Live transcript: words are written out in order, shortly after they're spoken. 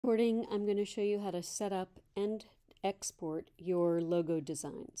Recording, I'm going to show you how to set up and export your logo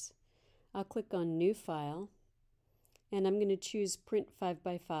designs. I'll click on New File, and I'm going to choose Print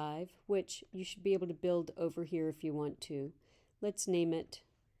 5x5, which you should be able to build over here if you want to. Let's name it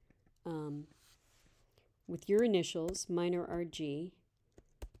with your initials, mine are RG,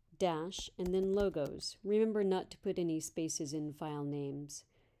 dash, and then logos. Remember not to put any spaces in file names.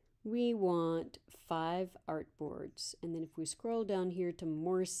 We want 5 artboards, and then if we scroll down here to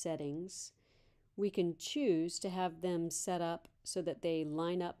more settings, we can choose to have them set up so that they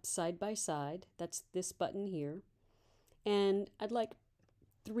line up side by side. That's this button here. And I'd like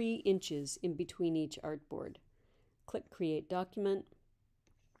 3 inches in between each artboard. Click Create Document,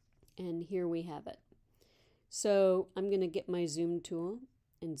 and here we have it. So I'm going to get my zoom tool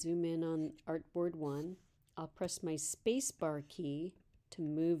and zoom in on artboard 1. I'll press my spacebar key to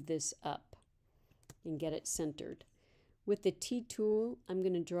move this up and get it centered. With the T tool, I'm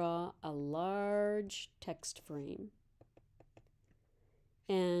going to draw a large text frame,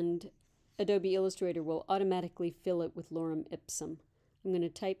 and Adobe Illustrator will automatically fill it with lorem ipsum. I'm going to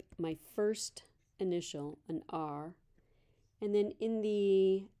type my first initial, an R, and then in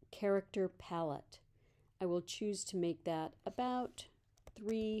the character palette, I will choose to make that about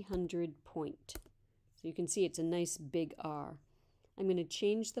 300 point. So you can see it's a nice big R. I'm going to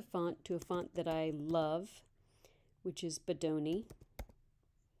change the font to a font that I love, which is Bodoni.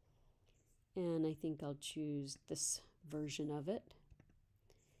 And I think I'll choose this version of it.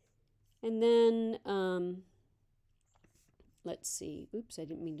 And then, let's see. Oops, I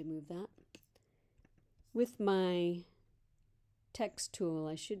didn't mean to move that. With my text tool,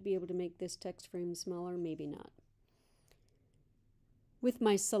 I should be able to make this text frame smaller, maybe not. With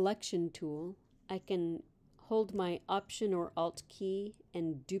my selection tool, I can hold my Option or Alt key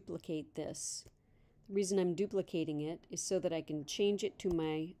and duplicate this. The reason I'm duplicating it is so that I can change it to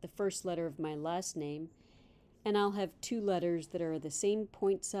the first letter of my last name, and I'll have 2 letters that are the same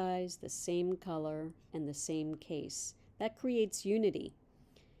point size, the same color, and the same case. That creates unity.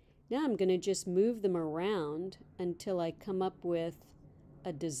 Now I'm going to just move them around until I come up with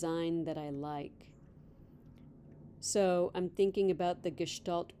a design that I like. So I'm thinking about the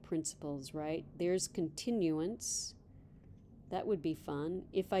Gestalt principles, right? There's continuance. That would be fun.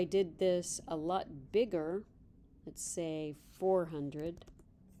 If I did this a lot bigger, let's say 400.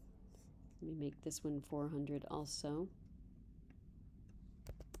 Let me make this one 400 also.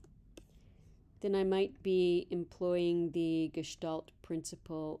 Then I might be employing the Gestalt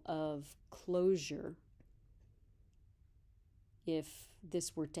principle of closure if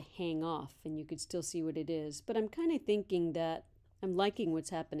this were to hang off and you could still see what it is. But I'm kind of thinking that I'm liking what's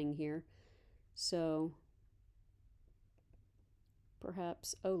happening here. So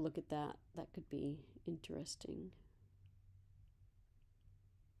perhaps, oh, look at that. That could be interesting.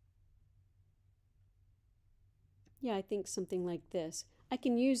 Yeah, I think something like this. I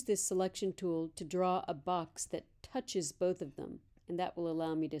can use this selection tool to draw a box that touches both of them, and that will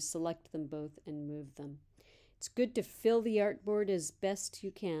allow me to select them both and move them. It's good to fill the artboard as best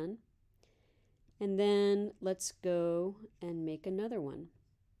you can. And then let's go and make another one.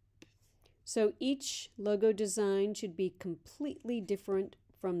 So each logo design should be completely different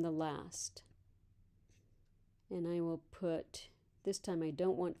from the last. And I will put, this time I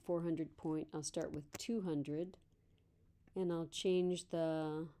don't want 400 point, I'll start with 200. And I'll change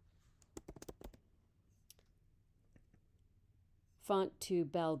the font to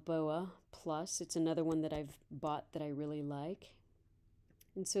Balboa Plus. It's another one that I've bought that I really like.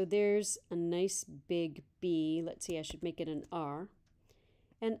 And so there's a nice big B. Let's see, I should make it an R.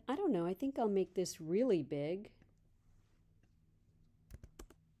 And I don't know, I think I'll make this really big.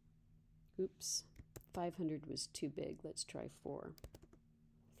 Oops, 500 was too big. Let's try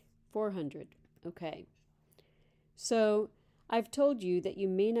 400. Okay. So I've told you that you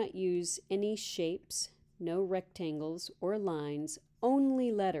may not use any shapes, no rectangles or lines,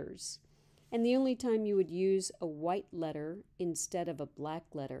 only letters. And the only time you would use a white letter instead of a black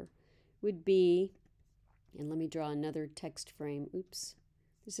letter would be, and let me draw another text frame. Oops.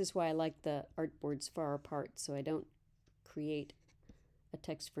 This is why I like the artboards far apart, so I don't create a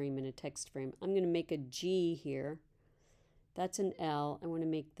text frame in a text frame. I'm going to make a G here. That's an L. I want to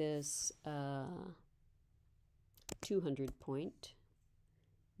make this 200 point.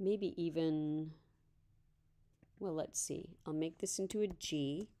 Maybe even, well, let's see. I'll make this into a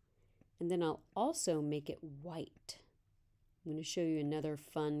G, and then I'll also make it white. I'm going to show you another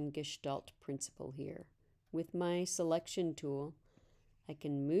fun Gestalt principle here. With my selection tool, I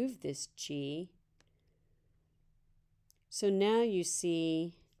can move this G. So now you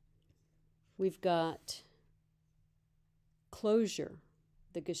see we've got closure.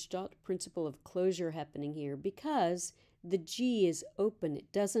 the Gestalt principle of closure happening here because the G is open.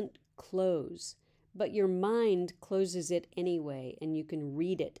 It doesn't close, but your mind closes it anyway, and you can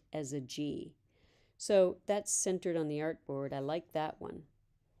read it as a G. So that's centered on the artboard. I like that one.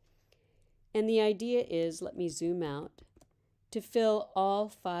 And the idea is, let me zoom out, to fill all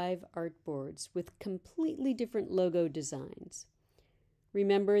 5 artboards with completely different logo designs.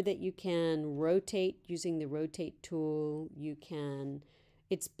 Remember that you can rotate using the rotate tool.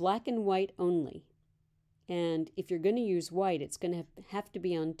 It's black and white only. And if you're going to use white, it's going to have to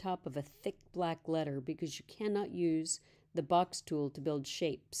be on top of a thick black letter because you cannot use the box tool to build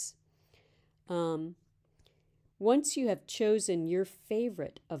shapes. Once you have chosen your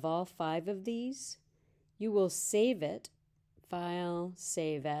favorite of all 5 of these, you will save it. File,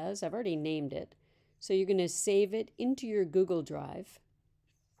 Save As. I've already named it. So you're going to save it into your Google Drive.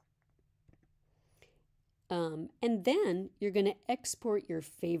 And then you're going to export your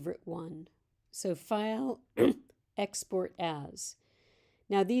favorite one. So File, Export As.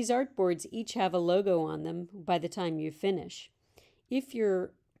 Now these artboards each have a logo on them by the time you finish.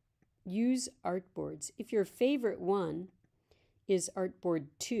 Use artboards. If your favorite one is artboard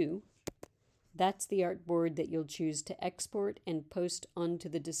 2, that's the artboard that you'll choose to export and post onto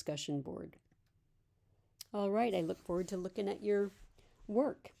the discussion board. All right, I look forward to looking at your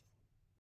work.